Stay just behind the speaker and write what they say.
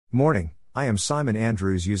Morning, I am Simon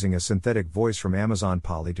Andrews using a synthetic voice from Amazon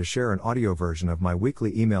Polly to share an audio version of my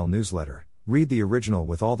weekly email newsletter. Read the original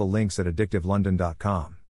with all the links at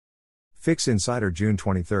addictivelondon.com. Fix Insider June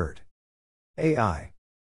 23. AI.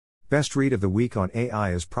 Best read of the week on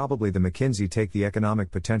AI is probably the McKinsey Take the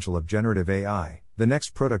Economic Potential of Generative AI, the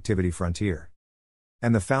Next Productivity Frontier.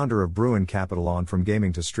 And the founder of Bruin Capital on From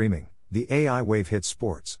Gaming to Streaming, the AI Wave Hits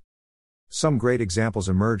Sports. Some great examples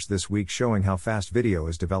emerged this week showing how fast video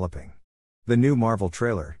is developing. The new Marvel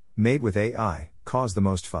trailer, made with AI, caused the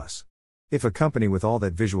most fuss. If a company with all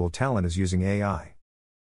that visual talent is using AI.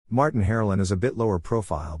 Martin Harlan is a bit lower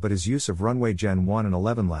profile, but his use of Runway Gen 1 and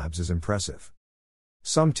 11 Labs is impressive.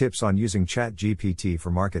 Some tips on using ChatGPT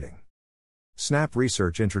for marketing. Snap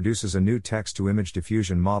Research introduces a new text-to-image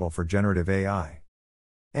diffusion model for generative AI.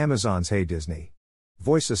 Amazon's Hey Disney.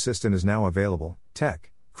 Voice Assistant is now available.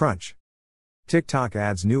 Tech Crunch. TikTok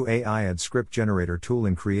adds new AI ad script generator tool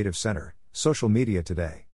in Creative Center, Social Media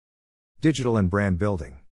Today. Digital and brand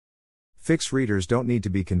building. Fix readers don't need to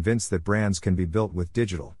be convinced that brands can be built with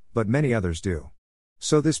digital, but many others do.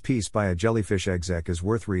 So this piece by a Jellyfish exec is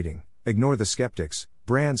worth reading. Ignore the skeptics,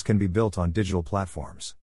 brands can be built on digital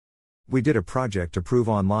platforms. We did a project to prove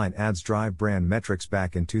online ads drive brand metrics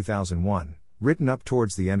back in 2001, written up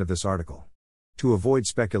towards the end of this article. To avoid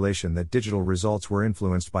speculation that digital results were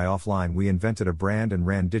influenced by offline, we invented a brand and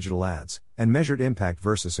ran digital ads, and measured impact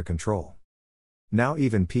versus a control. Now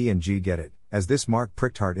even P&G get it, as this Mark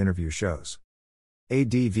Prichthart interview shows.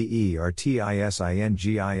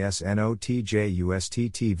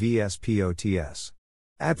 ADVERTISINGISNOTJUSTTVSPOTS.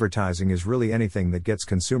 Advertising is really anything that gets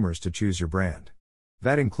consumers to choose your brand.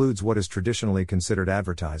 That includes what is traditionally considered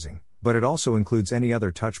advertising, but it also includes any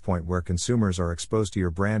other touchpoint where consumers are exposed to your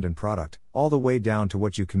brand and product, all the way down to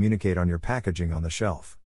what you communicate on your packaging on the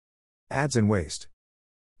shelf. Ads and waste.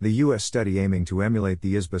 The US study aiming to emulate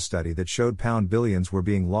the ISBA study that showed pound billions were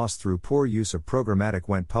being lost through poor use of programmatic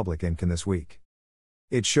went public in this week.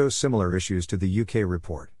 It shows similar issues to the UK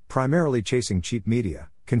report, primarily chasing cheap media,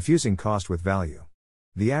 confusing cost with value.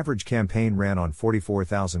 The average campaign ran on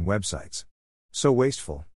 44,000 websites. So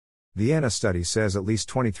wasteful. The ANA study says at least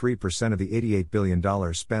 23% of the $88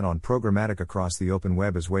 billion spent on programmatic across the open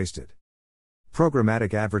web is wasted.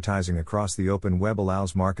 Programmatic advertising across the open web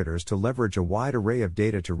allows marketers to leverage a wide array of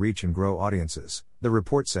data to reach and grow audiences, the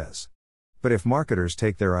report says. But if marketers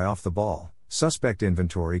take their eye off the ball, suspect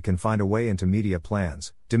inventory can find a way into media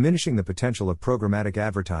plans, diminishing the potential of programmatic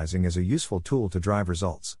advertising as a useful tool to drive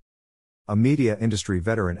results. A media industry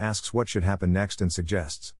veteran asks what should happen next and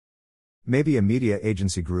suggests. Maybe a media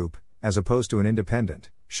agency group, as opposed to an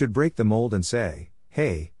independent, should break the mold and say,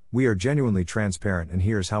 hey, we are genuinely transparent and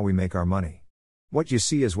here's how we make our money. What you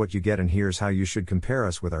see is what you get and here's how you should compare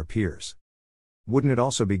us with our peers. Wouldn't it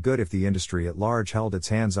also be good if the industry at large held its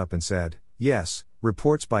hands up and said, yes,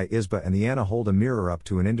 reports by ISBA and the ANA hold a mirror up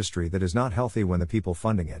to an industry that is not healthy when the people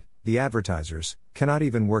funding it, the advertisers, cannot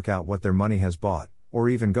even work out what their money has bought, or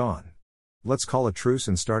even gone. Let's call a truce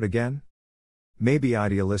and start again? Maybe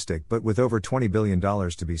idealistic, but with over $20 billion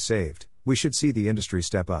to be saved, we should see the industry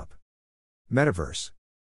step up. Metaverse.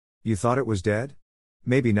 You thought it was dead?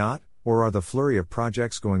 Maybe not, or are the flurry of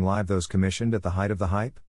projects going live those commissioned at the height of the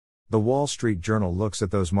hype? The Wall Street Journal looks at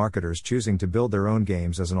those marketers choosing to build their own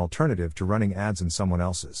games as an alternative to running ads in someone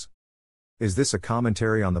else's. Is this a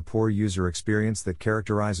commentary on the poor user experience that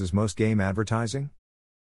characterizes most game advertising?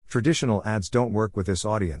 Traditional ads don't work with this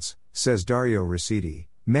audience, says Dario Ricidi,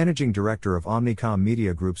 Managing Director of Omnicom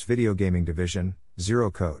Media Group's video gaming division,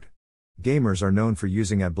 Zero Code. Gamers are known for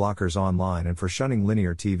using ad blockers online and for shunning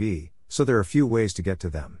linear TV, so there are few ways to get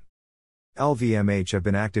to them. LVMH have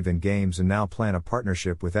been active in games and now plan a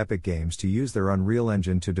partnership with Epic Games to use their Unreal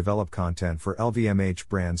Engine to develop content for LVMH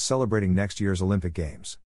brands celebrating next year's Olympic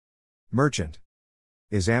Games. Merchant.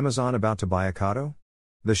 Is Amazon about to buy Ocado?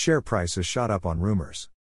 The share price has shot up on rumors.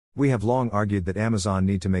 We have long argued that Amazon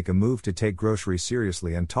need to make a move to take grocery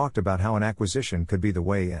seriously and talked about how an acquisition could be the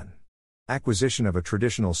way in. Acquisition of a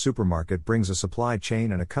traditional supermarket brings a supply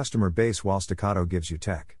chain and a customer base while Ocado gives you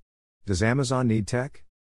tech. Does Amazon need tech?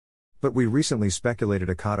 But we recently speculated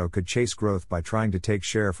Ocado could chase growth by trying to take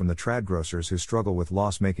share from the trad grocers who struggle with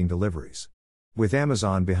loss-making deliveries. With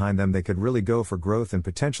Amazon behind them, they could really go for growth and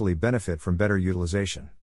potentially benefit from better utilization.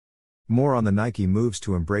 More on the Nike moves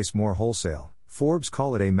to embrace more wholesale. Forbes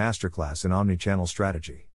call it a masterclass in omnichannel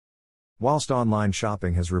strategy. Whilst online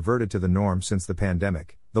shopping has reverted to the norm since the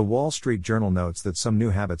pandemic, the Wall Street Journal notes that some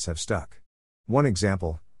new habits have stuck. One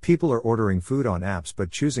example, people are ordering food on apps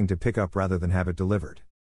but choosing to pick up rather than have it delivered.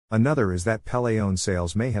 Another is that Peleon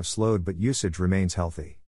sales may have slowed but usage remains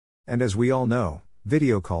healthy. And as we all know,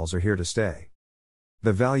 video calls are here to stay.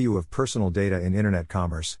 The value of personal data in internet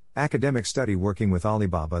commerce, academic study working with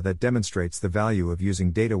Alibaba that demonstrates the value of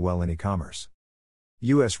using data well in e-commerce.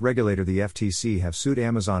 US regulator the FTC have sued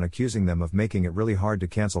Amazon accusing them of making it really hard to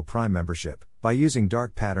cancel Prime membership by using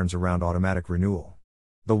dark patterns around automatic renewal.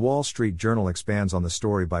 The Wall Street Journal expands on the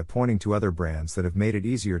story by pointing to other brands that have made it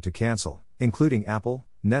easier to cancel, including Apple,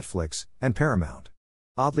 Netflix, and Paramount.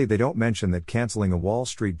 Oddly, they don't mention that canceling a Wall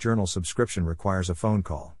Street Journal subscription requires a phone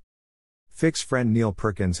call. Fix friend Neil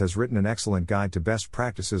Perkins has written an excellent guide to best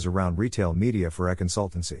practices around retail media for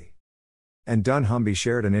e-consultancy. And dunnhumby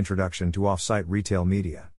shared an introduction to off-site retail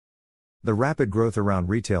media. The rapid growth around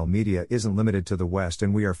retail media isn't limited to the West,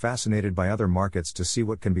 and we are fascinated by other markets to see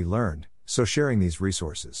what can be learned, so sharing these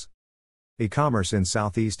resources. E-commerce in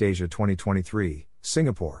Southeast Asia 2023,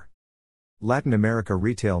 Singapore. Latin America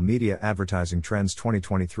Retail Media Advertising Trends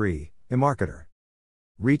 2023, eMarketer.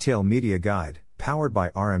 Retail Media Guide, powered by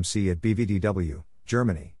RMC at BVDW,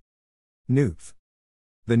 Germany. NUF.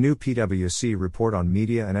 The new PwC report on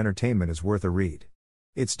media and entertainment is worth a read.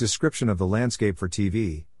 Its description of the landscape for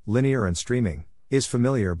TV, linear and streaming, is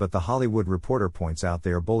familiar, but the Hollywood Reporter points out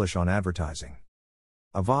they are bullish on advertising.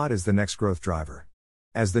 AVOD is the next growth driver.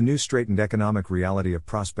 As the new straightened economic reality of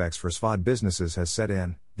prospects for SVOD businesses has set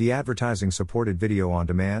in, the advertising-supported video on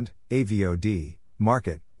demand, AVOD,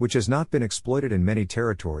 market, which has not been exploited in many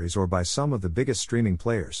territories or by some of the biggest streaming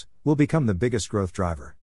players, will become the biggest growth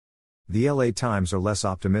driver. The LA Times are less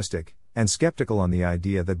optimistic, and skeptical on the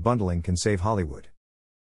idea that bundling can save Hollywood.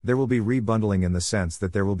 There will be rebundling in the sense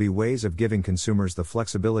that there will be ways of giving consumers the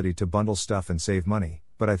flexibility to bundle stuff and save money,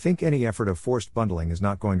 but I think any effort of forced bundling is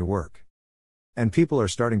not going to work. And people are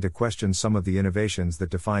starting to question some of the innovations that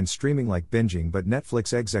define streaming, like binging, but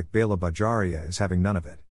Netflix exec Bela Bajaria is having none of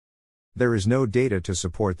it. There is no data to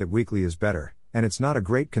support that weekly is better, and it's not a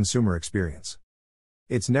great consumer experience.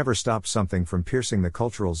 It's never stopped something from piercing the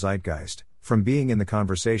cultural zeitgeist, from being in the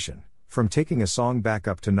conversation, from taking a song back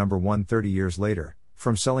up to number 1 30 years later,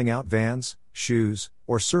 from selling out Vans, shoes,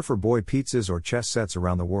 or Surfer Boy pizzas or chess sets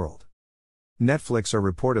around the world. Netflix are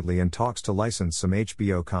reportedly in talks to license some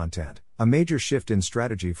HBO content, a major shift in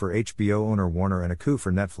strategy for HBO owner Warner and a coup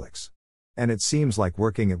for Netflix. And it seems like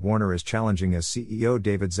working at Warner is challenging as CEO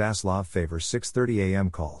David Zaslav favors 6:30 a.m.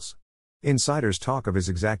 calls. Insiders talk of his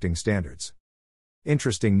exacting standards.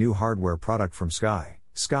 Interesting new hardware product from Sky,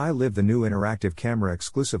 Sky Live, the new interactive camera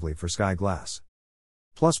exclusively for Sky Glass.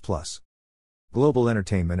 Global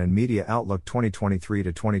Entertainment and Media Outlook 2023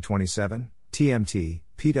 to 2027, TMT,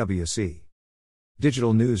 PwC.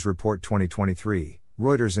 Digital News Report 2023,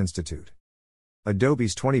 Reuters Institute.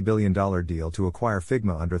 Adobe's $20 billion deal to acquire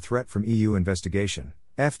Figma under threat from EU investigation,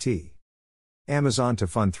 FT. Amazon to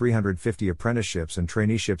fund 350 apprenticeships and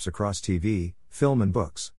traineeships across TV, film and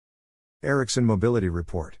books. Ericsson Mobility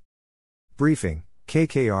Report. Briefing,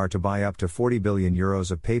 KKR to buy up to €40 billion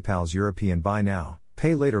of PayPal's European buy now,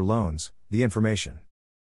 pay later loans, the information.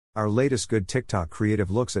 Our latest good TikTok creative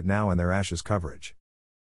looks at Now and Their Ashes coverage.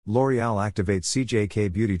 L'Oreal activates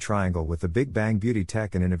CJK Beauty Triangle with the Big Bang Beauty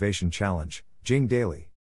Tech and Innovation Challenge, Jing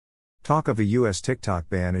Daily. Talk of a US TikTok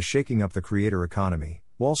ban is shaking up the creator economy,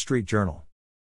 Wall Street Journal.